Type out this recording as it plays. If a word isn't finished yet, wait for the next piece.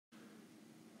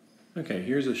Okay,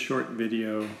 here's a short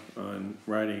video on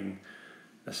writing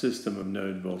a system of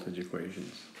node voltage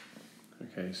equations.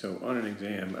 Okay, so on an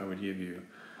exam, I would give you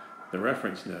the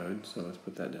reference node, so let's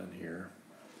put that down here.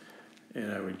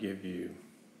 And I would give you,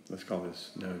 let's call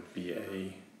this node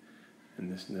VA,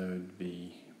 and this node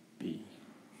VB.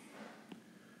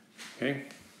 Okay?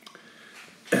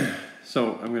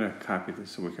 So I'm going to copy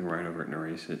this so we can write over it and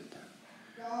erase it.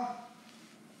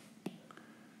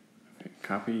 Okay,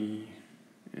 copy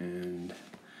and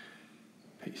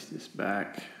paste this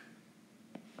back.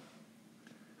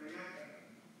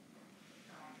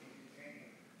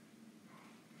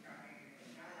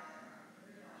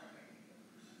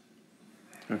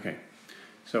 Okay,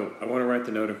 so I want to write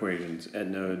the node equations at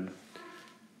node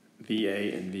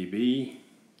VA and VB.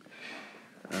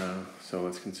 So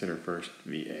let's consider first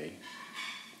VA.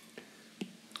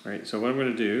 All right, so what I'm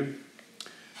going to do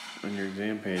on your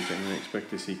exam page, I'm going to expect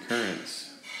to see currents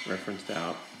referenced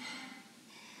out.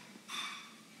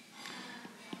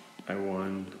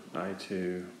 I1,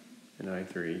 I2, and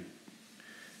I3.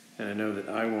 And I know that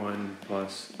I1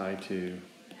 plus I2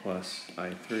 plus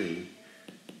I3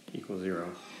 equals 0.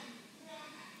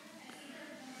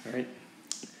 All right.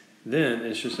 Then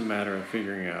it's just a matter of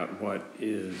figuring out what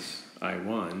is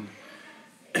I1.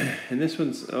 And this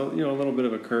one's a little bit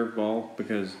of a curveball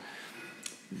because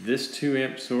this 2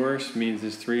 amp source means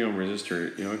this 3 ohm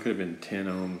resistor, it could have been 10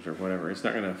 ohms or whatever. It's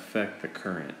not going to affect the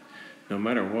current. No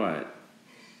matter what,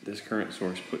 this current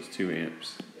source puts 2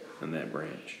 amps on that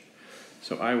branch.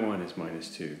 So I1 is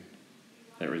 -2.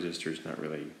 That resistor is not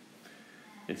really,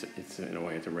 it's in a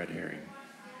way, it's a red herring.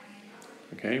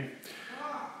 Okay?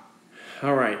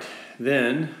 All right,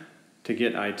 then to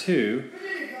get I2,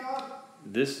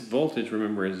 this voltage,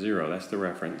 remember, is 0. That's the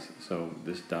reference. So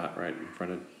this dot right in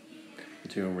front of the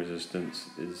 2 ohm resistance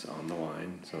is on the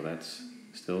line. So that's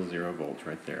still 0 volts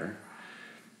right there.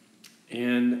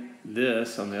 And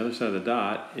this, on the other side of the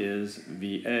dot, is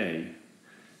VA.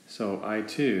 So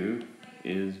I2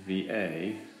 is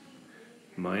VA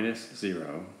minus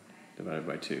 0 divided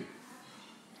by 2.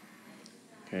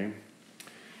 Okay?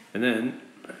 And then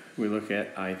we look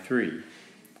at I3.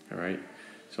 All right?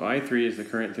 So I3 is the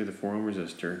current through the 4 ohm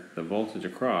resistor. The voltage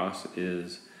across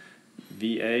is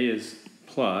VA is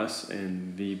plus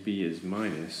and VB is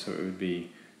minus. So it would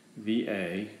be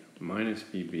VA minus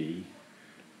VB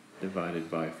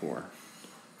divided by 4.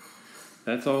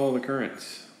 That's all the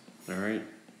currents. All right?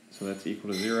 So that's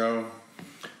equal to 0.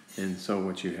 And so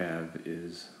what you have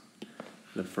is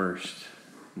the first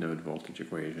node voltage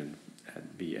equation at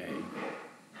VA.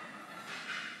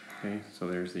 Okay, so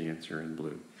there's the answer in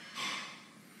blue.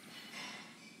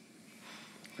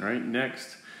 All right,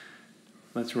 next,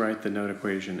 let's write the node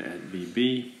equation at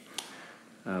VB.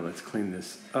 Let's clean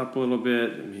this up a little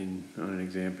bit. I mean, on an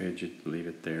exam page, you'd leave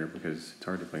it there because it's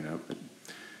hard to clean up. But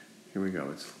here we go.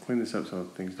 Let's clean this up so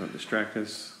things don't distract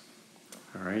us.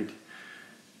 All right.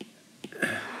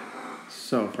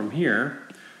 So from here,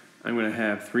 I'm going to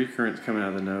have 3 currents coming out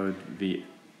of the node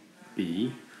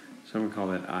VB. So I'm going to call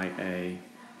that IA,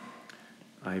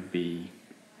 IB,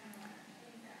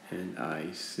 and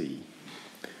IC.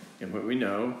 And what we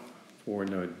know for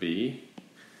node B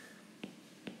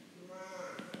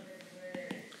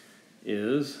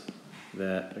is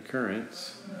that the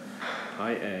currents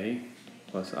IA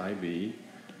plus IB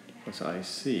plus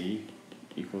IC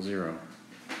equals 0.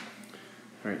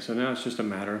 All right, so now it's just a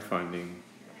matter of finding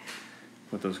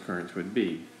what those currents would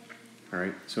be. All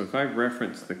right, so if I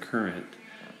reference the current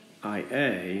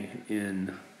IA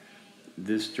in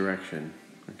this direction,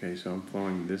 okay, so I'm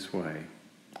flowing this way,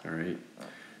 all right,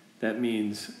 that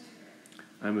means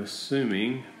I'm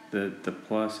assuming that the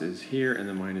plus is here and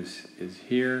the minus is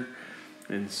here,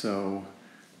 and so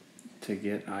to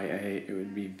get IA, it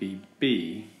would be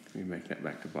VB. Let me make that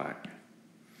back to black.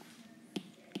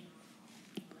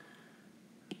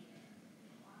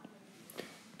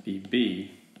 VB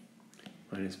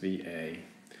minus VA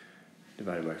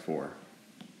divided by 4. All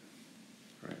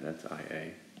right, that's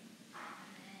IA.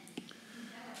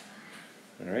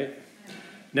 All right.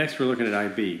 Next, we're looking at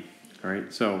IB. All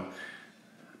right, so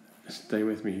stay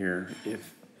with me here.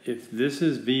 If this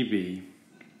is VB,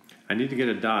 I need to get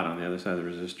a dot on the other side of the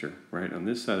resistor, right? On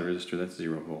this side of the resistor, that's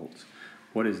 0 volts.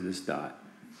 What is this dot?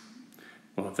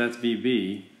 Well, if that's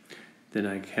VB, then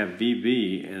I have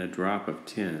VB and a drop of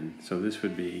 10. So this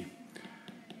would be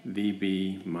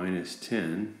VB minus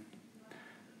 10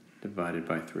 divided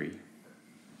by 3.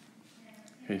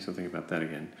 Okay, so think about that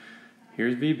again.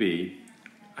 Here's VB.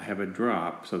 I have a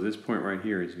drop, so this point right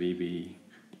here is VB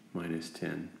minus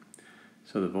 10.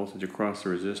 So the voltage across the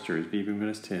resistor is VB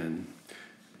minus 10.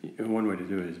 And one way to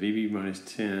do it is VB minus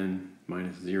 10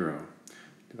 minus 0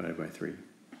 divided by 3.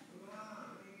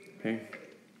 Okay?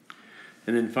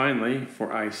 And then finally,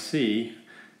 for IC,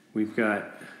 we've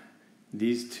got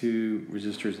these two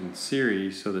resistors in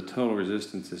series, so the total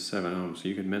resistance is 7 ohms. So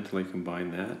you can mentally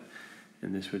combine that,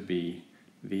 and this would be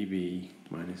VB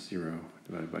minus 0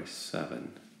 divided by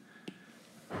 7.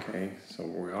 Okay, so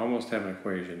we almost have an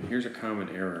equation. Here's a common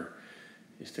error,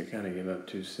 is to kind of give up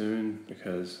too soon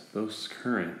because those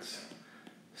currents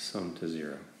sum to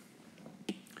 0.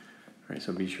 All right,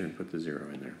 so be sure and put the 0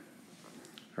 in there.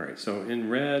 All right, so in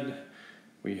red,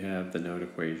 we have the node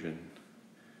equation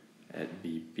at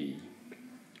VB.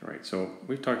 All right, so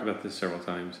we've talked about this several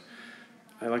times.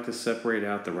 I like to separate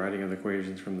out the writing of the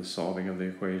equations from the solving of the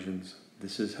equations.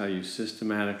 This is how you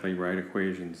systematically write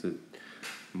equations that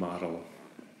model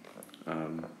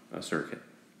a circuit.